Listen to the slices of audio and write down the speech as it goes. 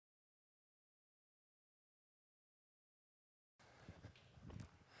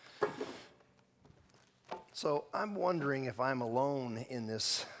So I'm wondering if I'm alone in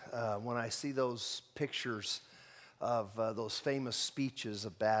this when I see those pictures of those famous speeches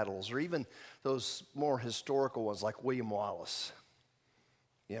of battles, or even those more historical ones like William Wallace.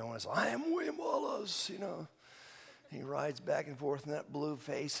 You know, when it's, I am William Wallace, you know. He rides back and forth in that blue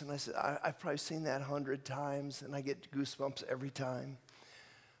face, and I said, I've probably seen that 100 times, and I get goosebumps every time.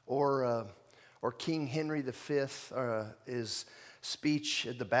 Or King Henry V, his speech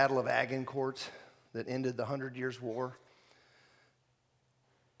at the Battle of Agincourt that ended the 100 Years' War.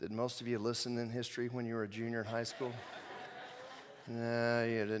 Did most of you listen in history when you were a junior in high school? No,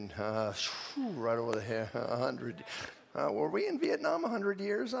 you didn't. Right over the head, 100. Were we in Vietnam 100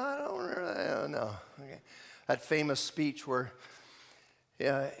 years? I don't really know. Okay. That famous speech where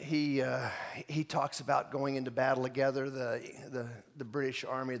he talks about going into battle together. The British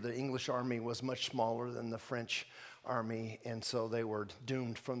Army, the English Army was much smaller than the French Army, and so they were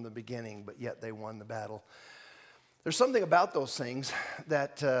doomed from the beginning, but yet they won the battle. There's something about those things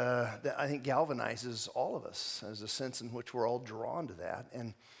that I think galvanizes all of us. There's a sense in which we're all drawn to that,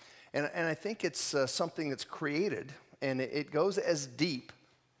 and I think it's something that's created, and it goes as deep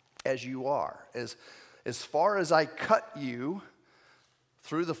as you are. As far as I cut you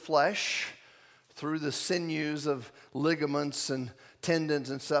through the flesh, through the sinews of ligaments and tendons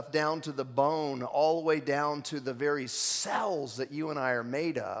and stuff, down to the bone, all the way down to the very cells that you and I are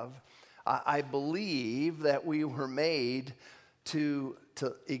made of, I believe that we were made to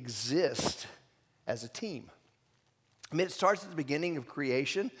exist as a team. I mean, it starts at the beginning of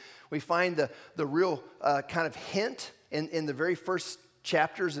creation. We find the real kind of hint in the very first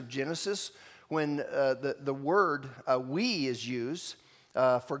chapters of Genesis when the word we is used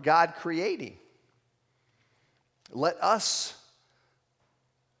for God creating. Let us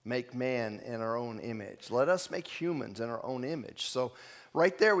make man in our own image. Let us make humans in our own image. So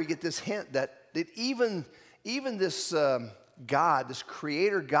right there we get this hint that even this God, this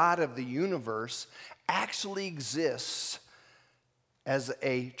creator God of the universe, actually exists as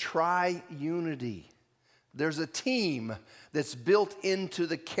a tri-unity. There's a team that's built into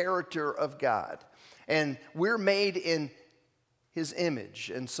the character of God. And we're made in his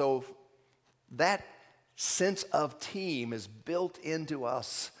image. And so that sense of team is built into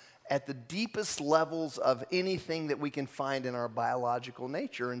us at the deepest levels of anything that we can find in our biological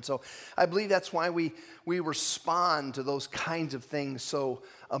nature. And so I believe that's why we respond to those kinds of things so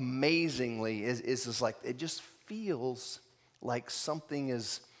amazingly. It's just like, it just feels like something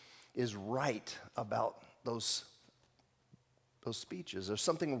is right about those speeches. There's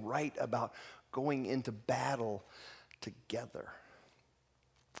something right about going into battle together.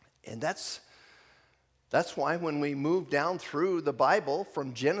 And that's why when we move down through the Bible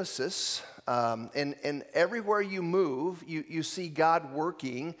from Genesis, and everywhere you move, you see God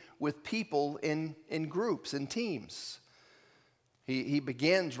working with people in groups and teams. He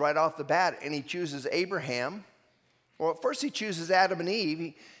begins right off the bat, and he chooses Abraham. Well, first he chooses Adam and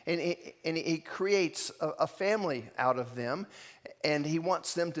Eve, and he creates a family out of them, and he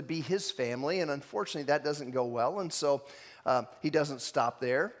wants them to be his family, and unfortunately that doesn't go well, and so he doesn't stop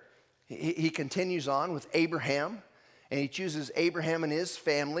there. He continues on with Abraham, and he chooses Abraham and his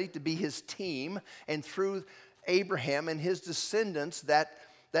family to be his team, and through Abraham and his descendants, that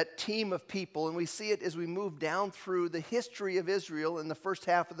team of people, and we see it as we move down through the history of Israel in the first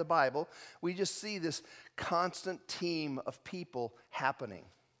half of the Bible, we just see this constant team of people happening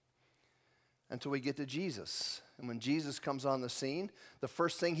until we get to Jesus. And when Jesus comes on the scene, the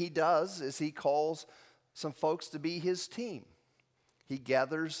first thing he does is he calls some folks to be his team. He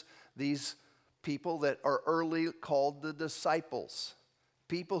gathers these people that are early called the disciples,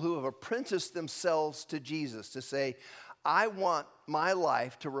 people who have apprenticed themselves to Jesus to say, I want my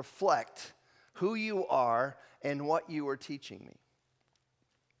life to reflect who you are and what you are teaching me.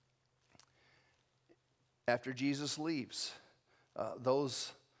 After Jesus leaves,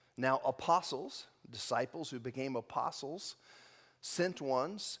 those now apostles, disciples who became apostles, sent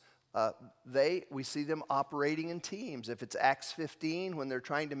ones, we see them operating in teams. If it's Acts 15, when they're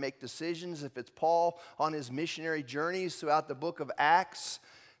trying to make decisions, if it's Paul on his missionary journeys throughout the book of Acts,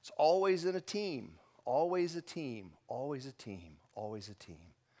 it's always in a team, always a team, always a team, always a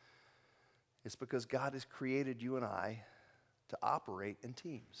team. It's because God has created you and I to operate in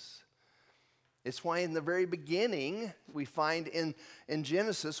teams. It's why in the very beginning, we find in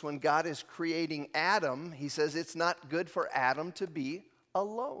Genesis, when God is creating Adam, he says it's not good for Adam to be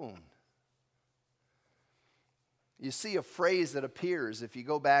alone. You see a phrase that appears if you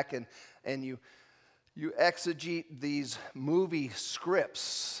go back and you exegete these movie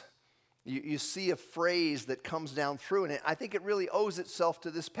scripts. You see a phrase that comes down through, and I think it really owes itself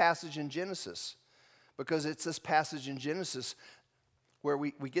to this passage in Genesis. because it's this passage in Genesis where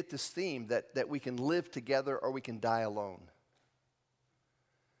we get this theme that we can live together or we can die alone.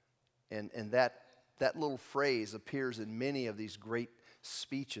 And that little phrase appears in many of these great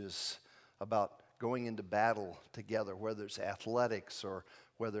speeches about going into battle together, whether it's athletics or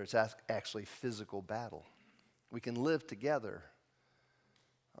whether it's actually physical battle. We can live together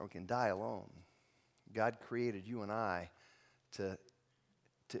or we can die alone. God created you and I to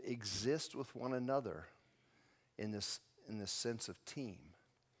exist with one another in this sense of team.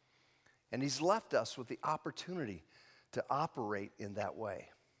 And he's left us with the opportunity to operate in that way.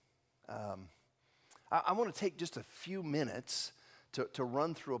 I want to take just a few minutes to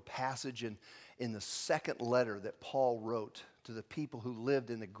run through a passage in the second letter that Paul wrote to the people who lived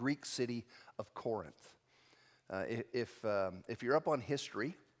in the Greek city of Corinth. If you're up on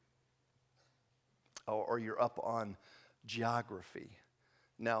history or you're up on geography.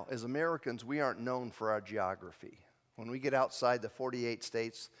 Now, as Americans, we aren't known for our geography. When we get outside the 48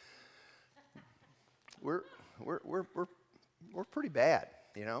 states, we're pretty bad,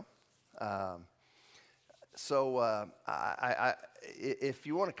 you know. So if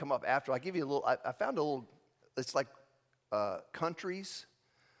you want to come up after, I'll give you a little. I found a little. It's like countries.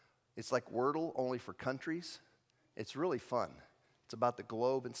 It's like Wordle, only for countries. It's really fun. It's about the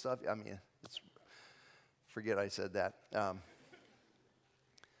globe and stuff. I mean, forget I said that.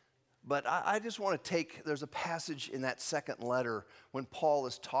 But I just want to take, there's a passage in that second letter when Paul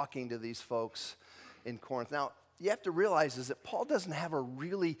is talking to these folks in Corinth. Now, you have to realize is that Paul doesn't have a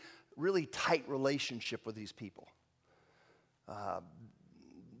really, really tight relationship with these people.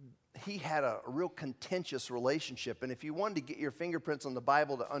 He had a real contentious relationship. And if you wanted to get your fingerprints on the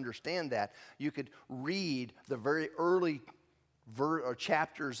Bible to understand that, you could read the very early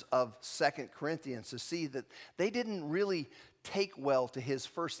chapters of 2 Corinthians to see that they didn't really take well to his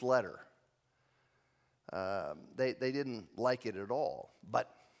first letter. They didn't like it at all. But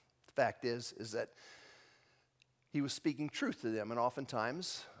the fact is that he was speaking truth to them. And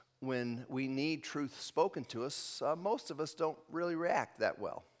oftentimes, when we need truth spoken to us, most of us don't really react that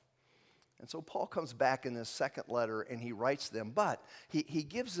well. And so Paul comes back in this second letter and he writes them. But he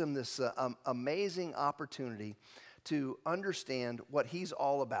gives them this amazing opportunity to understand what he's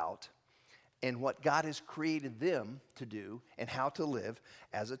all about and what God has created them to do and how to live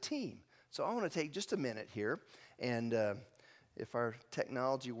as a team. So I want to take just a minute here, and if our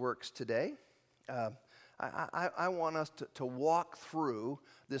technology works today, I want us to walk through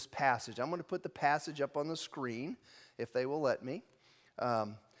this passage. I'm going to put the passage up on the screen, if they will let me.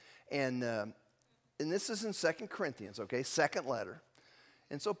 And this is in 2 Corinthians, okay, second letter.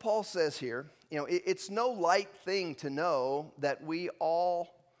 And so Paul says here, you know, it's no light thing to know that we all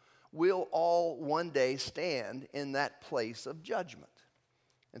will all one day stand in that place of judgment.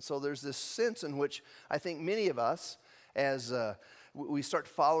 And so there's this sense in which I think many of us, as we start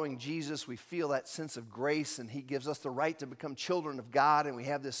following Jesus, we feel that sense of grace, and he gives us the right to become children of God, and we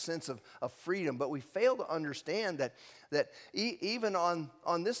have this sense of freedom. But we fail to understand that even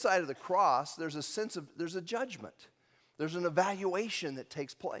on this side of the cross, there's a judgment. There's an evaluation that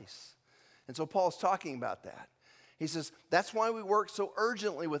takes place. And so Paul's talking about that. He says, that's why we work so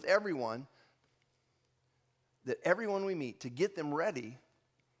urgently with everyone, that everyone we meet, to get them ready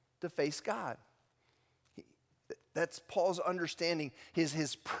to face God. That's Paul's understanding.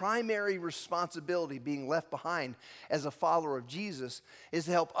 His primary responsibility being left behind as a follower of Jesus is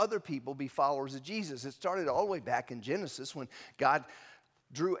to help other people be followers of Jesus. It started all the way back in Genesis when God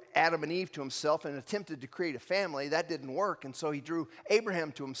drew Adam and Eve to himself and attempted to create a family. That didn't work, and so he drew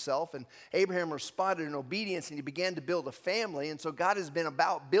Abraham to himself, and Abraham responded in obedience, and he began to build a family. And so God has been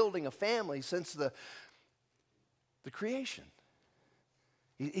about building a family since the creation.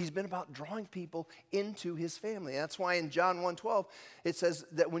 He's been about drawing people into his family. That's why in John 1:12, it says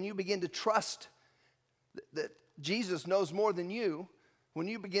that when you begin to trust that Jesus knows more than you, when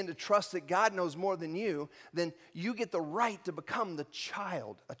you begin to trust that God knows more than you, then you get the right to become a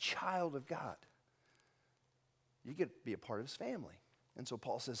child of God. You get to be a part of his family. And so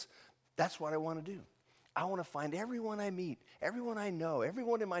Paul says, that's what I want to do. I want to find everyone I meet, everyone I know,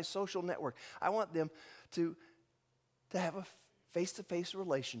 everyone in my social network. I want them to have a face-to-face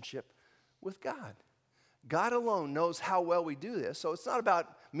relationship with God. God alone knows how well we do this. So it's not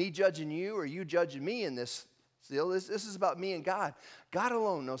about me judging you or you judging me in this deal. This is about me and God. God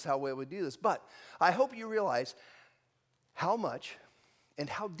alone knows how well we do this. But I hope you realize how much and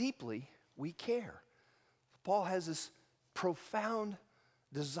how deeply we care. Paul has this profound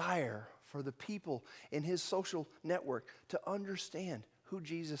desire for the people in his social network to understand who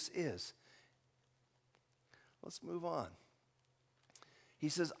Jesus is. Let's move on. He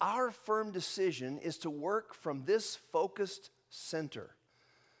says, our firm decision is to work from this focused center.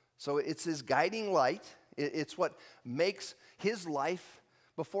 So it's his guiding light. It's what makes his life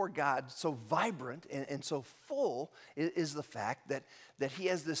before God so vibrant and so full is the fact that he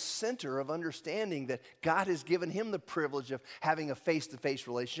has this center of understanding that God has given him the privilege of having a face-to-face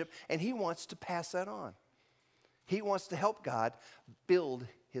relationship, and he wants to pass that on. He wants to help God build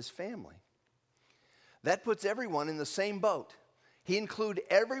his family. That puts everyone in the same boat. He included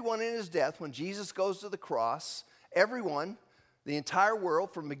everyone in his death when Jesus goes to the cross. Everyone, the entire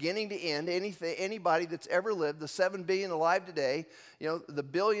world from beginning to end, anybody that's ever lived, the 7 billion alive today, the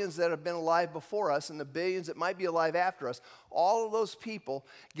billions that have been alive before us and the billions that might be alive after us, all of those people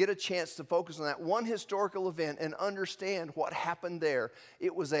get a chance to focus on that one historical event and understand what happened there.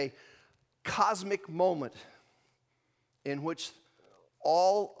 It was a cosmic moment in which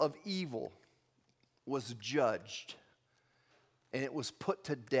all of evil was judged and it was put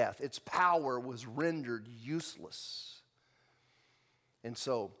to death. Its power was rendered useless. And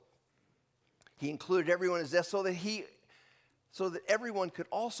so he included everyone in his death so that everyone could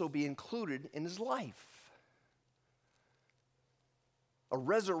also be included in his life. A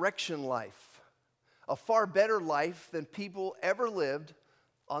resurrection life, a far better life than people ever lived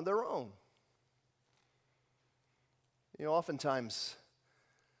on their own. Oftentimes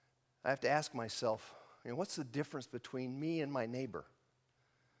I have to ask myself, what's the difference between me and my neighbor?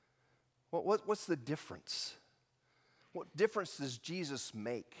 What's the difference? What difference does Jesus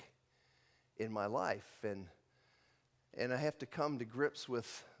make in my life? And I have to come to grips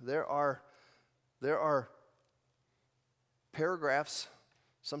with there are paragraphs,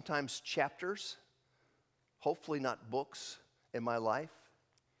 sometimes chapters, hopefully not books in my life,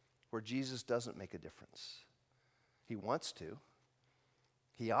 where Jesus doesn't make a difference. He wants to.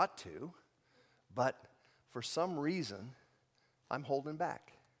 He ought to. But for some reason, I'm holding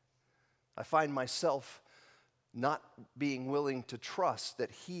back. I find myself not being willing to trust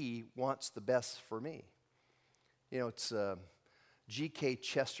that he wants the best for me. It's G.K.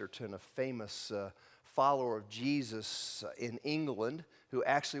 Chesterton, a famous follower of Jesus in England, who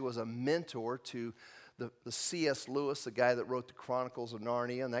actually was a mentor to the C.S. Lewis, the guy that wrote the Chronicles of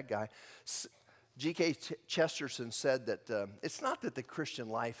Narnia, and that guy. G.K. Chesterton said that it's not that the Christian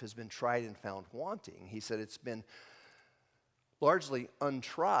life has been tried and found wanting. He said it's been largely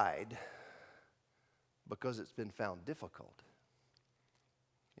untried because it's been found difficult.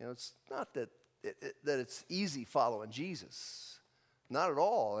 It's not that it's easy following Jesus. Not at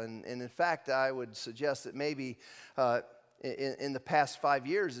all. And in fact, I would suggest that maybe in the past 5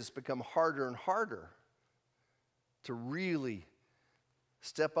 years, it's become harder and harder to really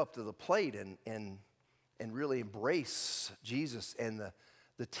step up to the plate and really embrace Jesus and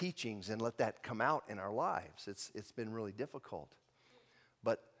the teachings and let that come out in our lives. It's been really difficult.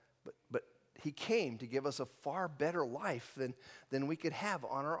 But he came to give us a far better life than we could have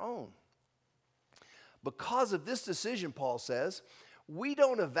on our own. Because of this decision, Paul says, we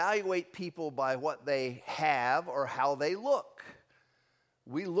don't evaluate people by what they have or how they look.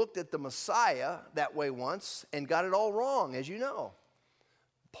 We looked at the Messiah that way once and got it all wrong, as you know.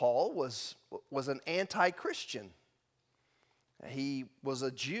 Paul was an anti-Christian. He was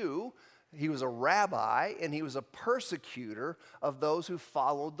a Jew, he was a rabbi, and he was a persecutor of those who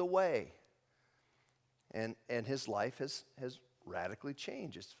followed the way. And his life has radically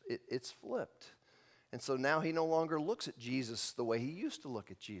changed. It's flipped. And so now he no longer looks at Jesus the way he used to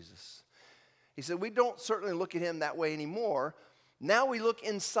look at Jesus. He said, we don't certainly look at him that way anymore. Now we look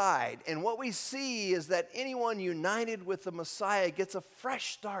inside, and what we see is that anyone united with the Messiah gets a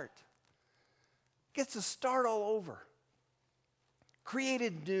fresh start, gets a start all over,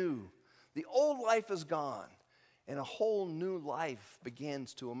 created new. The old life is gone, and a whole new life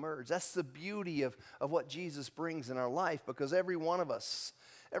begins to emerge. That's the beauty of what Jesus brings in our life, because every one of us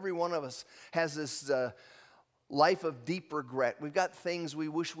has this life of deep regret. We've got things we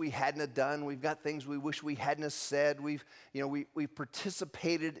wish we hadn't have done. We've got things we wish we hadn't have said. We've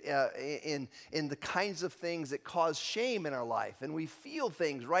participated in the kinds of things that cause shame in our life. And we feel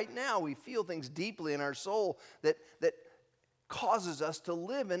things right now. We feel things deeply in our soul that causes us to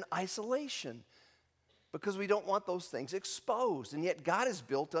live in isolation because we don't want those things exposed. And yet God has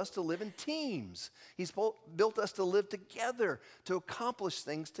built us to live in teams. He's built us to live together, to accomplish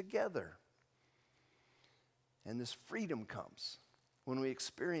things together. And this freedom comes when we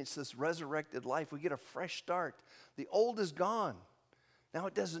experience this resurrected life. We get a fresh start. The old is gone. Now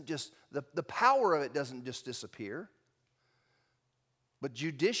it doesn't just, the power of it doesn't just disappear. But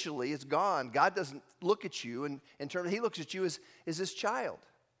judicially it's gone. God doesn't look at you in terms, he looks at you as his child.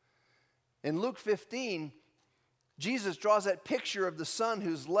 In Luke 15, Jesus draws that picture of the son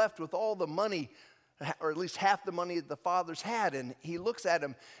who's left with all the money, or at least half the money that the father's had, and he looks at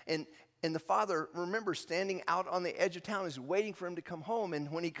him, and the father, remember, standing out on the edge of town, is waiting for him to come home,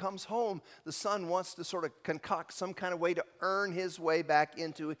 and when he comes home, the son wants to sort of concoct some kind of way to earn his way back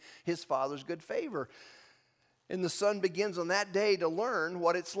into his father's good favor. And the son begins on that day to learn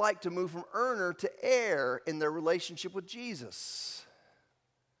what it's like to move from earner to heir in their relationship with Jesus.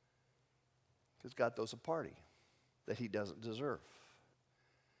 Because God throws a party that he doesn't deserve.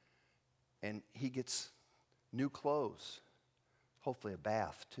 And he gets new clothes, hopefully a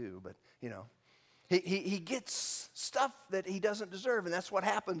bath too, but you know. He gets stuff that he doesn't deserve, and that's what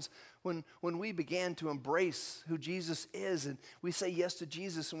happens when we began to embrace who Jesus is, and we say yes to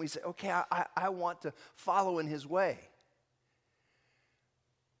Jesus, and we say, okay, I want to follow in his way.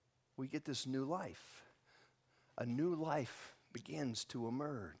 We get this new life. A new life begins to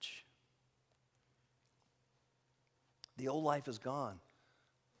emerge. The old life is gone.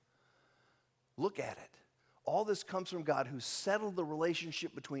 Look at it. All this comes from God, who settled the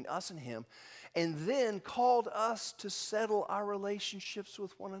relationship between us and him, and then called us to settle our relationships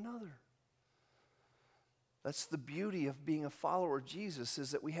with one another. That's the beauty of being a follower of Jesus,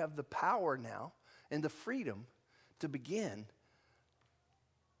 is that we have the power now and the freedom to begin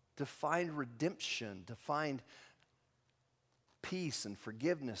to find redemption, to find peace and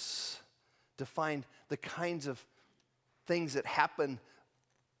forgiveness, to find the kinds of things that happen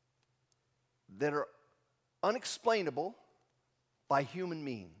that are unexplainable by human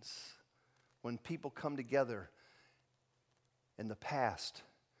means. When people come together and the past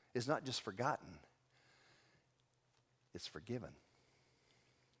is not just forgotten, it's forgiven.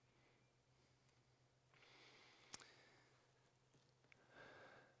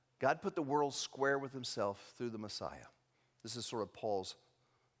 God put the world square with himself through the Messiah. This is sort of Paul's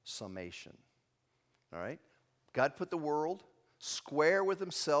summation. All right? God put the world square with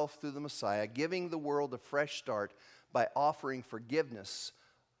himself through the Messiah, giving the world a fresh start by offering forgiveness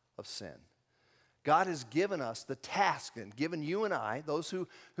of sin. God has given us the task, and given you and I, those who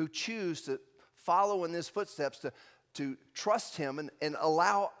choose to follow in his footsteps, to trust him and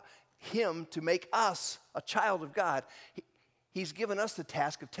allow him to make us a child of God. He's given us the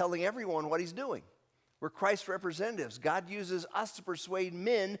task of telling everyone what he's doing. We're Christ's representatives. God uses us to persuade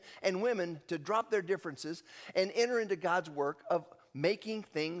men and women to drop their differences and enter into God's work of making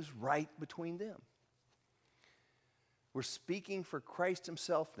things right between them. We're speaking for Christ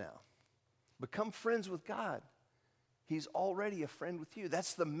himself now. Become friends with God. He's already a friend with you.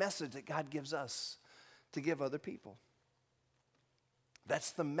 That's the message that God gives us to give other people.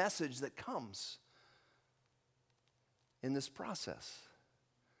 That's the message that comes in this process.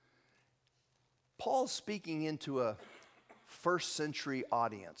 Paul's speaking into a first century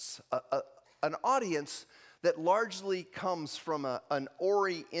audience, an audience that largely comes from an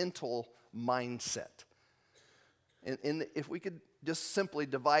Oriental mindset. If we could just simply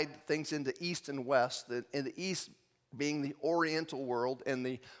divide things into East and West, in the East being the Oriental world and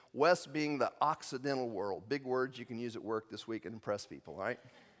the West being the Occidental world. Big words, you can use at work this week and impress people, right?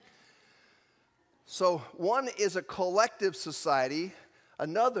 So one is a collective society.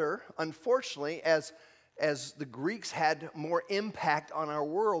 Another, unfortunately, as the Greeks had more impact on our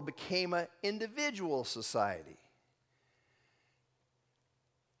world, became an individual society.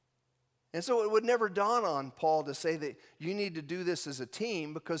 And so it would never dawn on Paul to say that you need to do this as a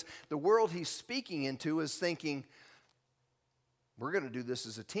team, because the world he's speaking into is thinking, we're going to do this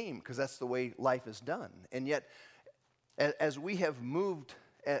as a team because that's the way life is done. And yet, as we have moved,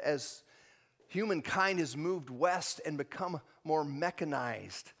 as humankind has moved west and become more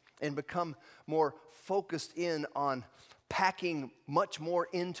mechanized and become more focused in on packing much more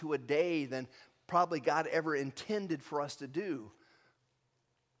into a day than probably God ever intended for us to do,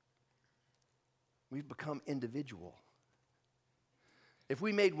 we've become individual. If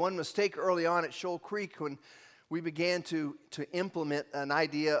we made one mistake early on at Shoal Creek when we began to implement an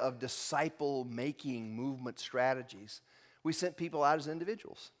idea of disciple-making movement strategies, we sent people out as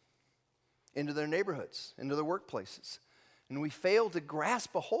individuals into their neighborhoods, into their workplaces. And we failed to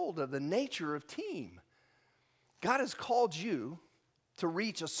grasp a hold of the nature of team. God has called you to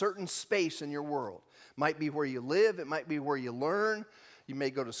reach a certain space in your world. It might be where you live. It might be where you learn. You may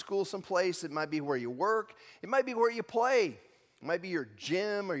go to school someplace. It might be where you work. It might be where you play. It might be your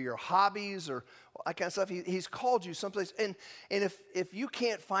gym or your hobbies or that kind of stuff. He's called you someplace. And if you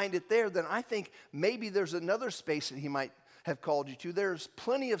can't find it there, then I think maybe there's another space that he might have called you to. There's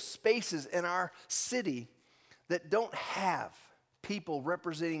plenty of spaces in our city that don't have people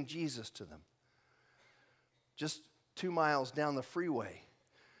representing Jesus to them. Just 2 miles down the freeway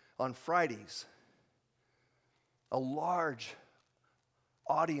on Fridays, a large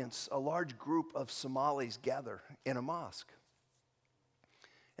audience, a large group of Somalis gather in a mosque.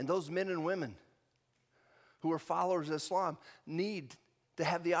 And those men and women who are followers of Islam need to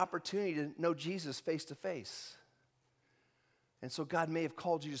have the opportunity to know Jesus face to face. And so God may have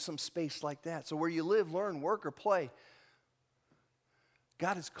called you to some space like that. So where you live, learn, work, or play,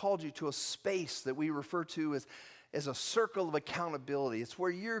 God has called you to a space that we refer to as a circle of accountability. It's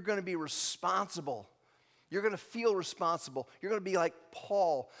where you're going to be responsible. You're going to feel responsible. You're going to be like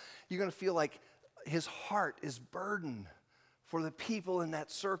Paul. You're going to feel like his heart is burdened for the people in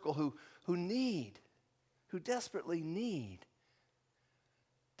that circle who desperately need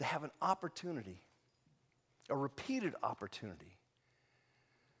to have an opportunity, a repeated opportunity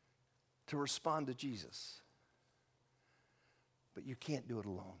to respond to Jesus. But you can't do it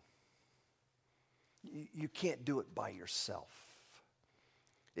alone. You can't do it by yourself.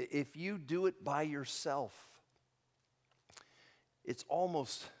 If you do it by yourself, it's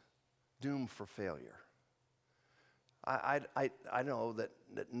almost doomed for failure. I know that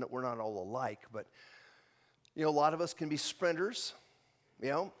we're not all alike, but a lot of us can be sprinters.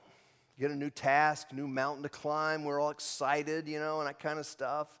 Get a new task, new mountain to climb. We're all excited, and that kind of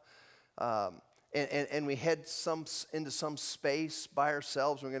stuff. And we head into some space by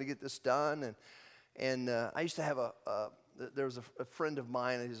ourselves. We're going to get this done. And I used to have there was a friend of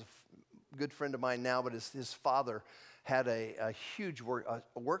mine. He's a good friend of mine now, but his father had a huge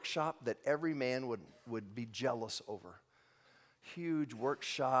workshop that every man would be jealous over. Huge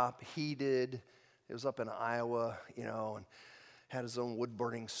workshop, heated. It was up in Iowa, and had his own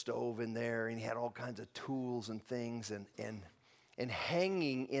wood-burning stove in there, and he had all kinds of tools and things. And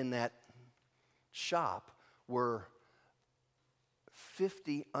hanging in that shop were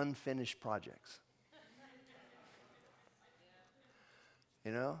 50 unfinished projects.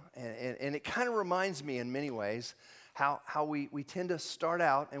 And it kind of reminds me in many ways how we tend to start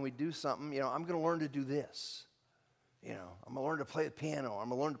out and we do something. I'm going to learn to do this. I'm going to learn to play the piano. I'm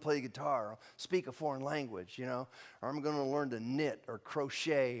going to learn to play the guitar, or speak a foreign language, or I'm going to learn to knit or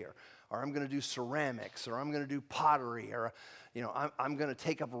crochet, or I'm going to do ceramics, or I'm going to do pottery, or I'm going to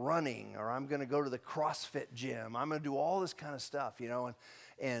take up running, or I'm going to go to the CrossFit gym. I'm going to do all this kind of stuff,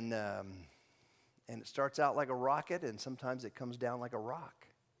 and it starts out like a rocket, and sometimes it comes down like a rock.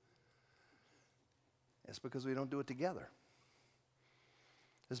 It's because we don't do it together.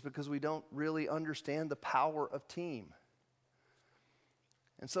 It's because we don't really understand the power of team.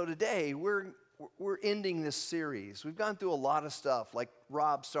 And so today, we're ending this series. We've gone through a lot of stuff, like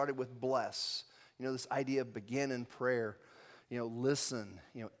Rob started with bless, this idea of begin in prayer, listen,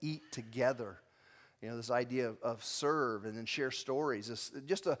 eat together, this idea of serve and then share stories. It's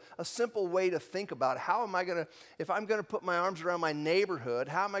just a simple way to think about how am I going to, if I'm going to put my arms around my neighborhood,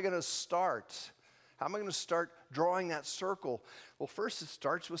 how am I going to start? How am I going to start drawing that circle? Well, first it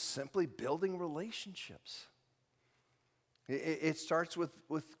starts with simply building relationships. It starts with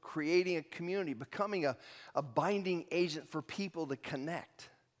creating a community, becoming a binding agent for people to connect.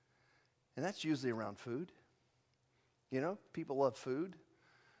 And that's usually around food. People love food.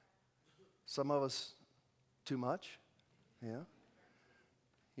 Some of us too much. You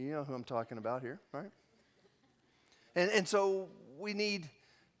know who I'm talking about here, right? And so we need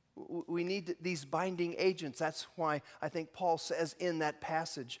these binding agents. That's why I think Paul says in that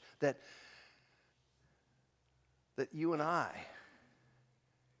passage that you and I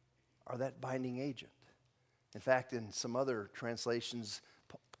are that binding agent. In fact, in some other translations,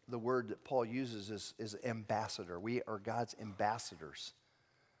 the word that Paul uses is ambassador. We are God's ambassadors.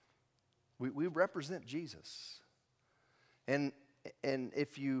 We represent Jesus. And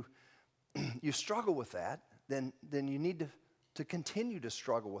if you struggle with that, then you need to continue to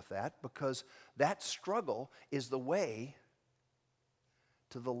struggle with that, because that struggle is the way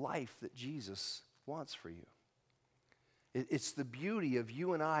to the life that Jesus wants for you. It's the beauty of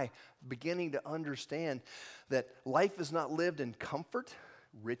you and I beginning to understand that life is not lived in comfort,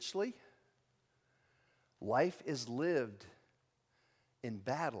 richly. Life is lived in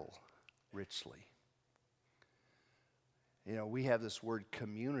battle, richly. We have this word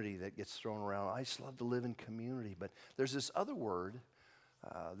community that gets thrown around. I just love to live in community. But there's this other word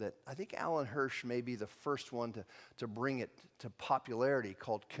that I think Alan Hirsch may be the first one to bring it to popularity,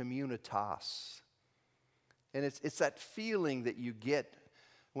 called communitas. And it's that feeling that you get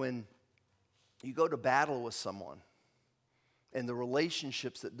when you go to battle with someone and the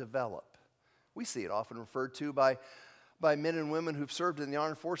relationships that develop. We see it often referred to by men and women who've served in the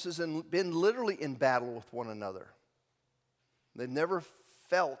armed forces and been literally in battle with one another. They've never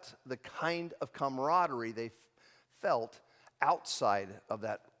felt the kind of camaraderie they felt outside of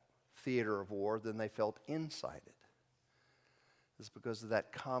that theater of war than they felt inside it. is because of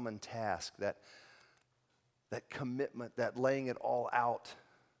that common task, that commitment, that laying it all out,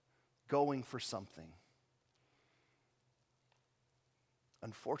 going for something.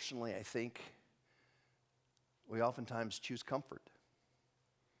 Unfortunately, I think we oftentimes choose comfort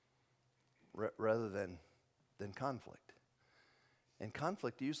rather than conflict. And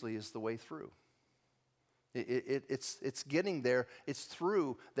conflict usually is the way through. It's getting there. It's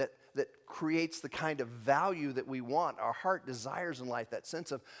through that creates the kind of value that we want, our heart desires in life, that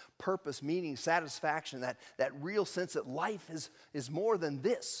sense of purpose, meaning, satisfaction, that real sense that life is more than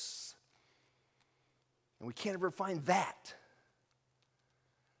this. And we can't ever find that.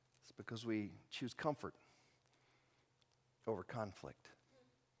 It's because we choose comfort over conflict.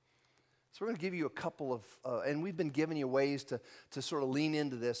 So we're going to give you a couple of, and we've been giving you ways to sort of lean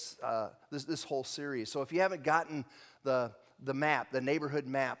into this whole series. So if you haven't gotten the map, the neighborhood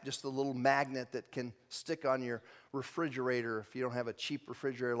map, just the little magnet that can stick on your refrigerator if you don't have a cheap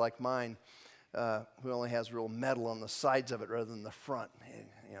refrigerator like mine, who only has real metal on the sides of it rather than the front,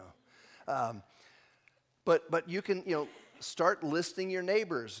 you know. But you can, start listing your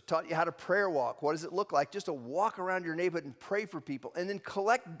neighbors. Taught you how to prayer walk. What does it look like? Just to walk around your neighborhood and pray for people. And then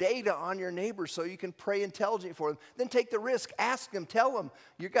collect data on your neighbors so you can pray intelligently for them. Then take the risk. Ask them. Tell them,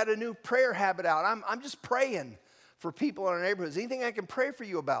 you got a new prayer habit out. I'm just praying for people in our neighborhoods. Anything I can pray for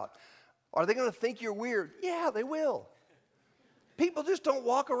you about? Are they going to think you're weird? Yeah, they will. People just don't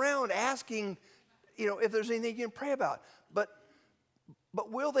walk around asking, if there's anything you can pray about. But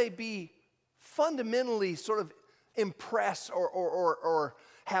will they be fundamentally sort of impressed or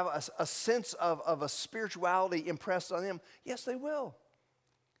have a sense of a spirituality impressed on them? Yes, they will.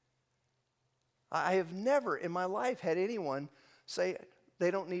 I have never in my life had anyone say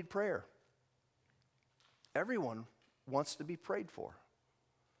they don't need prayer. Everyone wants to be prayed for.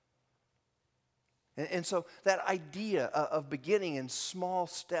 And so that idea of beginning in small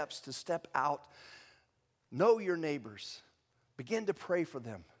steps to step out, know your neighbors, begin to pray for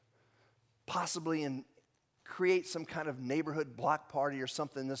them, possibly create some kind of neighborhood block party or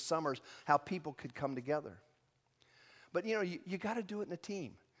something this summer, how people could come together. But you got to do it in a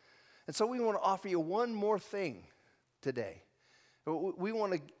team. And so we want to offer you one more thing today. We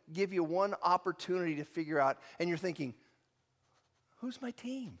want to give you one opportunity to figure out, and you're thinking, who's my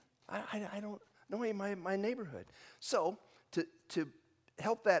team? I don't know any of my neighborhood. So to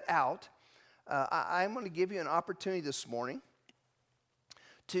help that out, I'm going to give you an opportunity this morning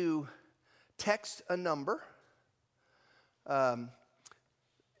to text a number. The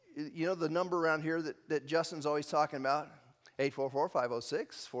number around here that Justin's always talking about,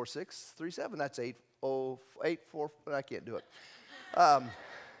 844-506-4637. That's 8084. I can't do it. I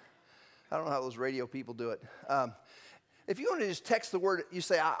don't know how those radio people do it. If you want to just text the word, you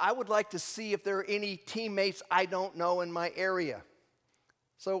say, I would like to see if there are any teammates I don't know in my area.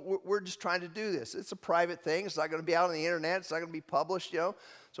 So we're just trying to do this. It's a private thing. It's not going to be out on the internet. It's not going to be published,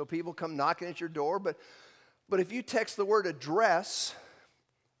 so people come knocking at your door. But if you text the word address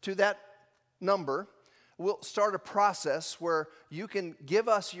to that number, we'll start a process where you can give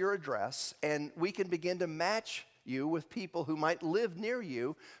us your address and we can begin to match you with people who might live near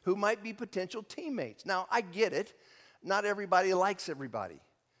you, who might be potential teammates. Now, I get it. Not everybody likes everybody.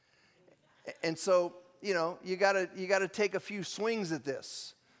 And so, you gotta take a few swings at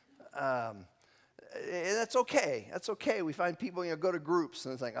this. And that's okay. That's okay. We find people, go to groups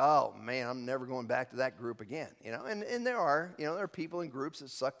and it's like, oh man, I'm never going back to that group again. And there are people in groups that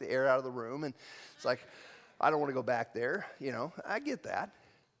suck the air out of the room, and it's like, I don't want to go back there. I get that.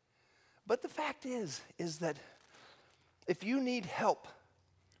 But the fact is that if you need help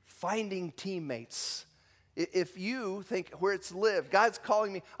finding teammates, if you think where it's lived, God's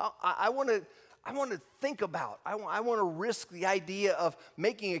calling me, I want to think about, I want to risk the idea of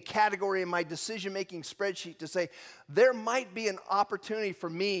making a category in my decision-making spreadsheet to say, there might be an opportunity for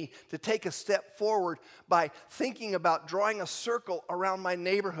me to take a step forward by thinking about drawing a circle around my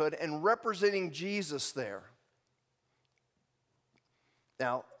neighborhood and representing Jesus there.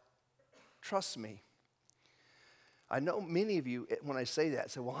 Now, trust me, I know many of you, when I say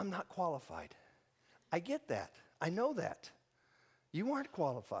that, say, well, I'm not qualified. I get that. I know that. You aren't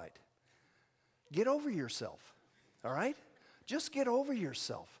qualified. Get over yourself, all right? Just get over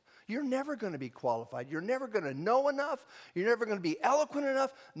yourself. You're never going to be qualified. You're never going to know enough. You're never going to be eloquent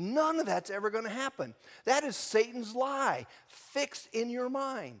enough. None of that's ever going to happen. That is Satan's lie fixed in your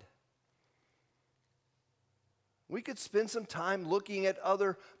mind. We could spend some time looking at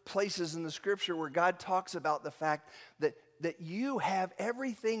other places in the Scripture where God talks about the fact that you have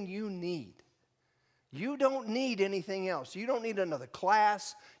everything you need. You don't need anything else. You don't need another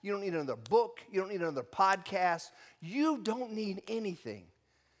class. You don't need another book. You don't need another podcast. You don't need anything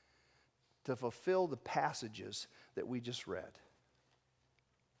to fulfill the passages that we just read.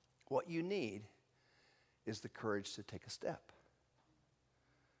 What you need is the courage to take a step.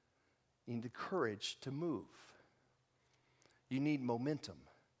 You need the courage to move. You need momentum.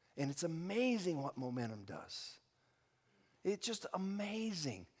 And it's amazing what momentum does. It's just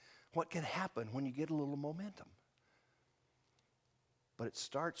amazing what can happen when you get a little momentum. But it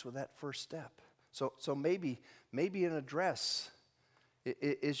starts with that first step. So maybe an address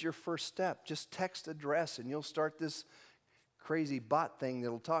is your first step. Just text address and you'll start this crazy bot thing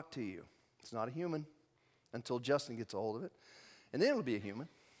that'll talk to you. It's not a human until Justin gets a hold of it. And then it'll be a human.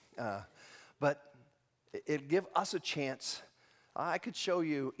 But it'll give us a chance. I could show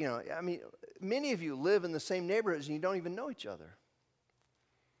you, many of you live in the same neighborhoods and you don't even know each other.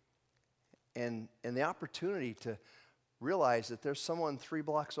 And the opportunity to realize that there's someone 3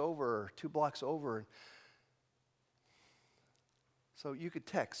 blocks over or 2 blocks over. So you could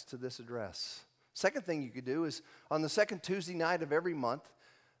text to this address. Second thing you could do is on the second Tuesday night of every month,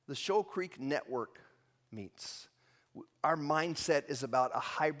 the Shoal Creek Network meets. Our mindset is about a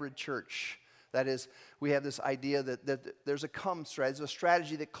hybrid church. That is, we have this idea that there's a come strategy. There's a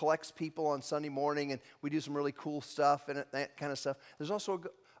strategy that collects people on Sunday morning, and we do some really cool stuff and that kind of stuff. There's also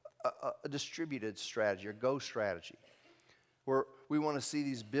a distributed strategy, or go strategy, where we want to see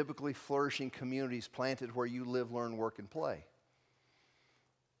these biblically flourishing communities planted where you live, learn, work, and play.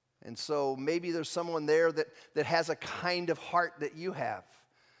 And so maybe there's someone there that has a kind of heart that you have.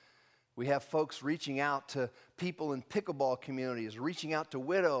 We have folks reaching out to people in pickleball communities, reaching out to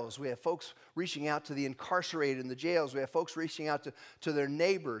widows. We have folks reaching out to the incarcerated in the jails. We have folks reaching out to their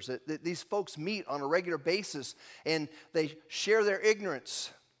neighbors. These folks meet on a regular basis, and they share their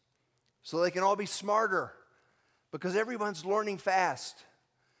ignorance so they can all be smarter, because everyone's learning fast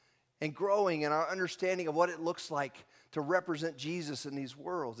and growing in our understanding of what it looks like to represent Jesus in these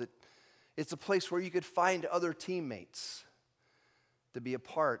worlds. It's a place where you could find other teammates to be a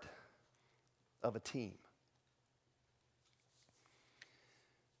part of a team.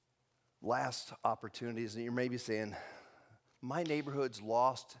 Last opportunities, and you're maybe saying, my neighborhood's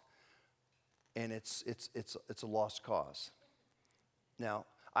lost and it's a lost cause. Now,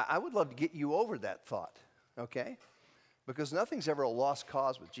 I would love to get you over that thought, okay? Because nothing's ever a lost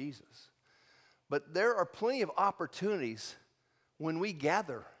cause with Jesus. But there are plenty of opportunities when we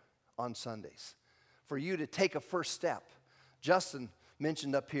gather on Sundays for you to take a first step. Justin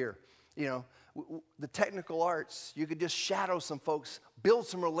mentioned up here, the technical arts. You could just shadow some folks, build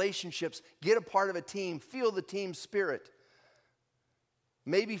some relationships, get a part of a team, feel the team spirit.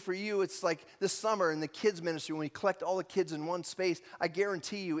 Maybe for you, it's like this summer in the kids ministry, when we collect all the kids in one space, I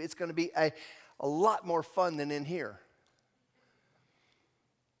guarantee you it's going to be a lot more fun than in here.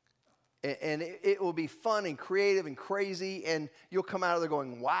 And it will be fun and creative and crazy, and you'll come out of there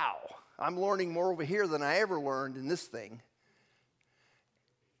going, wow, I'm learning more over here than I ever learned in this thing.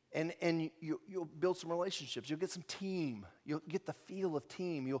 And you'll build some relationships. You'll get some team. You'll get the feel of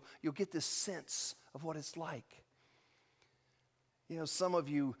team. You'll get this sense of what it's like. Some of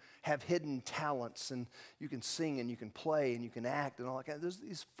you have hidden talents, and you can sing and you can play and you can act and all that kind of. There's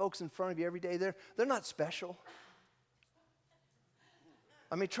these folks in front of you every day. They're not special.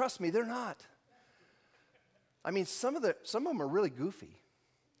 I mean, trust me, they're not. I mean, some of them are really goofy.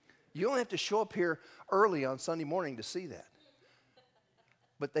 You don't have to show up here early on Sunday morning to see that.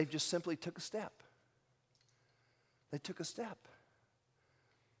 But they just simply took a step. They took a step.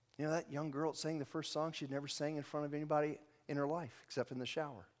 That young girl that sang the first song, she'd never sang in front of anybody in her life except in the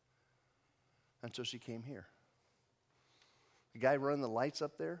shower until she came here. The guy running the lights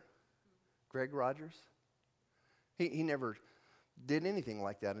up there, Greg Rogers, he never did anything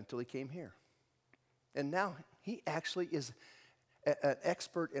like that until he came here. And now he actually is an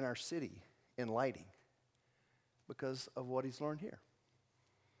expert in our city in lighting because of what he's learned here.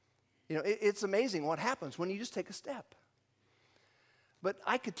 It's amazing what happens when you just take a step. But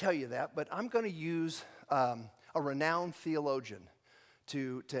I could tell you that, but I'm going to use a renowned theologian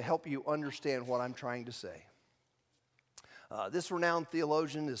to help you understand what I'm trying to say. This renowned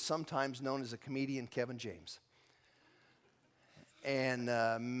theologian is sometimes known as a comedian, Kevin James. And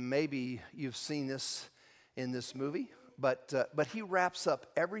maybe you've seen this in this movie, but he wraps up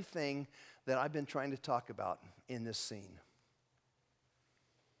everything that I've been trying to talk about in this scene.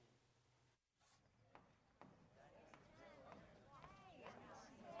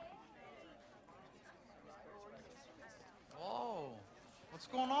 Whoa, what's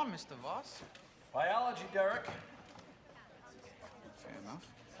going on, Mr. Voss? Biology, Derek. Fair enough.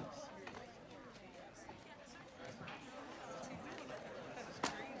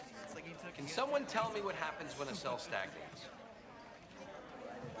 Can someone tell me what happens when a cell stagnates?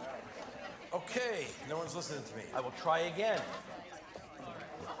 Okay, no one's listening to me. I will try again.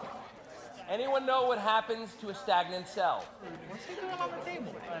 Anyone know what happens to a stagnant cell? What's he doing on the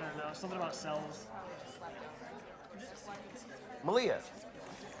table? I don't know, something about cells. Malia,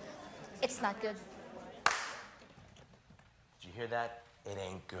 It's not good. did you hear that? It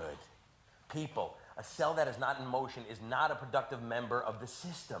ain't good. People, a cell that is not in motion is not a productive member of the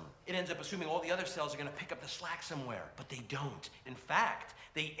system. It ends up assuming all the other cells are gonna pick up the slack somewhere, but they don't. In fact,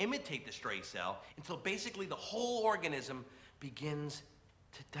 they imitate the stray cell until basically the whole organism begins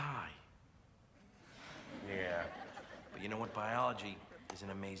to die. Yeah. But you know what? Biology is an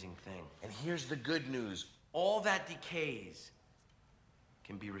amazing thing. And here's the good news. All that decays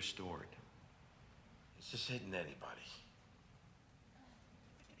can be restored. It's just hitting anybody.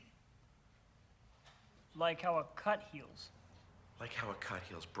 Like how a cut heals. Like how a cut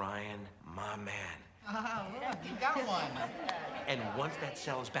heals. Brian, my man. Ah, look, you got one. And once that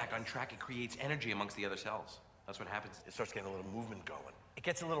cell is back on track, it creates energy amongst the other cells. That's what happens. It starts getting a little movement going. It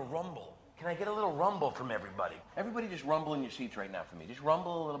gets a little rumble. Can I get a little rumble from everybody? Everybody just rumble in your seats right now for me. Just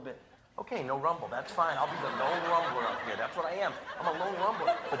rumble a little bit. Okay, no rumble. That's fine. I'll be the lone rumbler up here. That's what I am. I'm a lone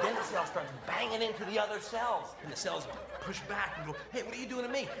rumbler. But then the cell starts banging into the other cells. And the cells push back and go, hey, what are you doing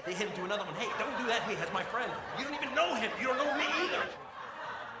to me? They hit into another one. Hey, don't do that. Hey, that's my friend. You don't even know him. You don't know me either.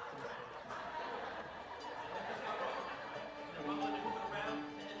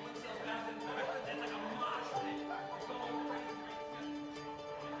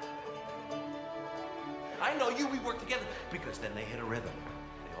 I know you, we work together. Because then they hit a rhythm.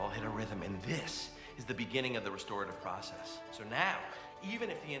 They all hit a rhythm, and this is the beginning of the restorative process. So now, even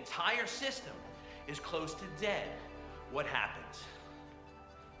if the entire system is close to dead, what happens?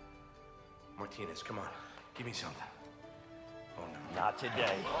 Martinez, come on, give me something. Oh no. Not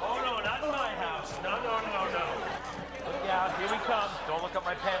today. Oh, no, not in my house. No. Look out, here we come. Don't look up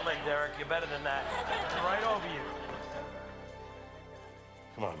my pant leg, Derek. You're better than that. It's right over you.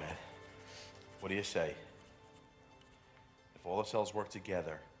 Come on, man. What do you say? If all the cells work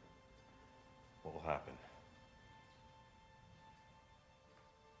together, what will happen?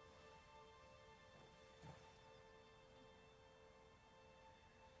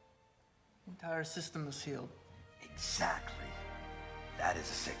 The entire system is healed. Exactly. That is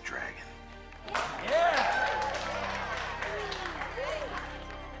a sick dragon.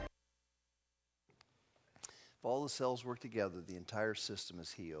 If all the cells work together, the entire system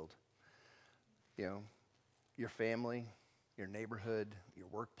is healed. You know, your family, your neighborhood, your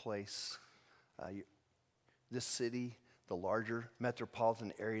workplace, this city, the larger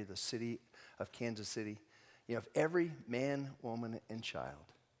metropolitan area, the city of Kansas City. You know, if every man, woman, and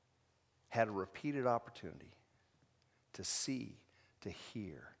child had a repeated opportunity to see, to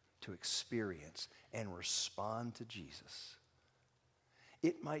hear, to experience, and respond to Jesus,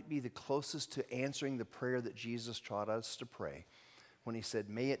 it might be the closest to answering the prayer that Jesus taught us to pray when he said,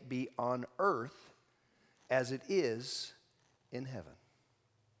 "May it be on earth as it is in heaven."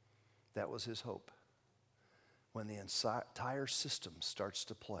 That was his hope. When the entire system starts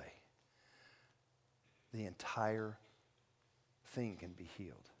to play, the entire thing can be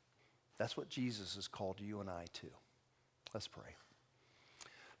healed. That's what Jesus has called you and I to. Let's pray.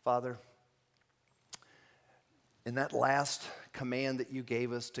 Father, in that last command that you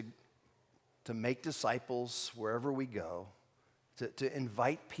gave us to make disciples wherever we go, to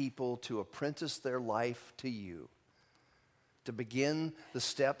invite people to apprentice their life to you, to begin the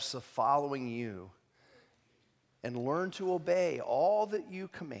steps of following you, and learn to obey all that you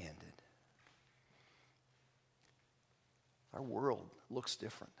commanded. Our world looks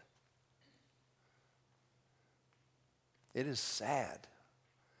different. It is sad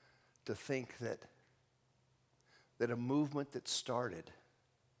to think that a movement that started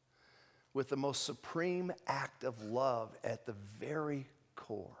with the most supreme act of love at the very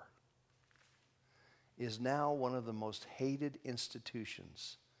core is now one of the most hated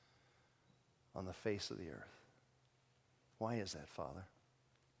institutions on the face of the earth. Why is that, Father?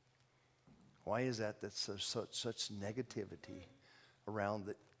 Why is that there's such negativity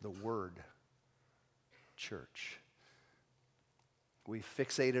around the word church? We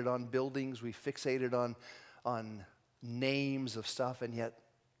fixated on buildings, we fixated on names of stuff, and yet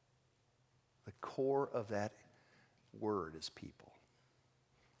the core of that word is people.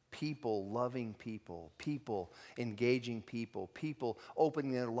 People loving people, people engaging people, people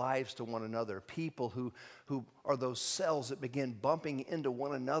opening their lives to one another, people who are those cells that begin bumping into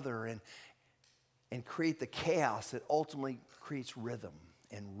one another and create the chaos that ultimately creates rhythm,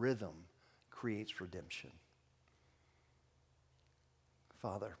 and rhythm creates redemption.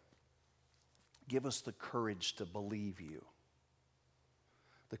 Father, Give us the courage to believe you.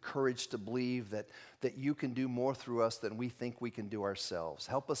 The courage to believe that you can do more through us than we think we can do ourselves.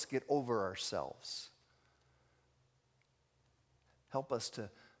 Help us get over ourselves. Help us to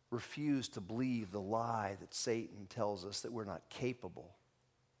refuse to believe the lie that Satan tells us that we're not capable,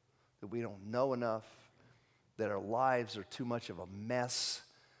 that we don't know enough, that our lives are too much of a mess.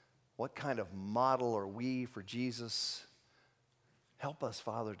 What kind of model are we for Jesus? Help us,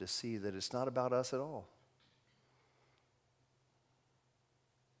 Father, to see that it's not about us at all.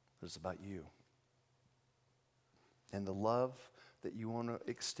 It's about you and the love that you want to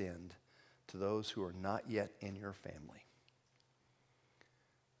extend to those who are not yet in your family.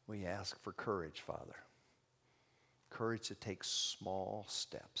 We ask for courage, Father. Courage to take small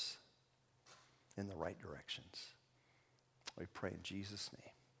steps in the right directions. We pray in Jesus'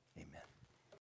 name. Amen.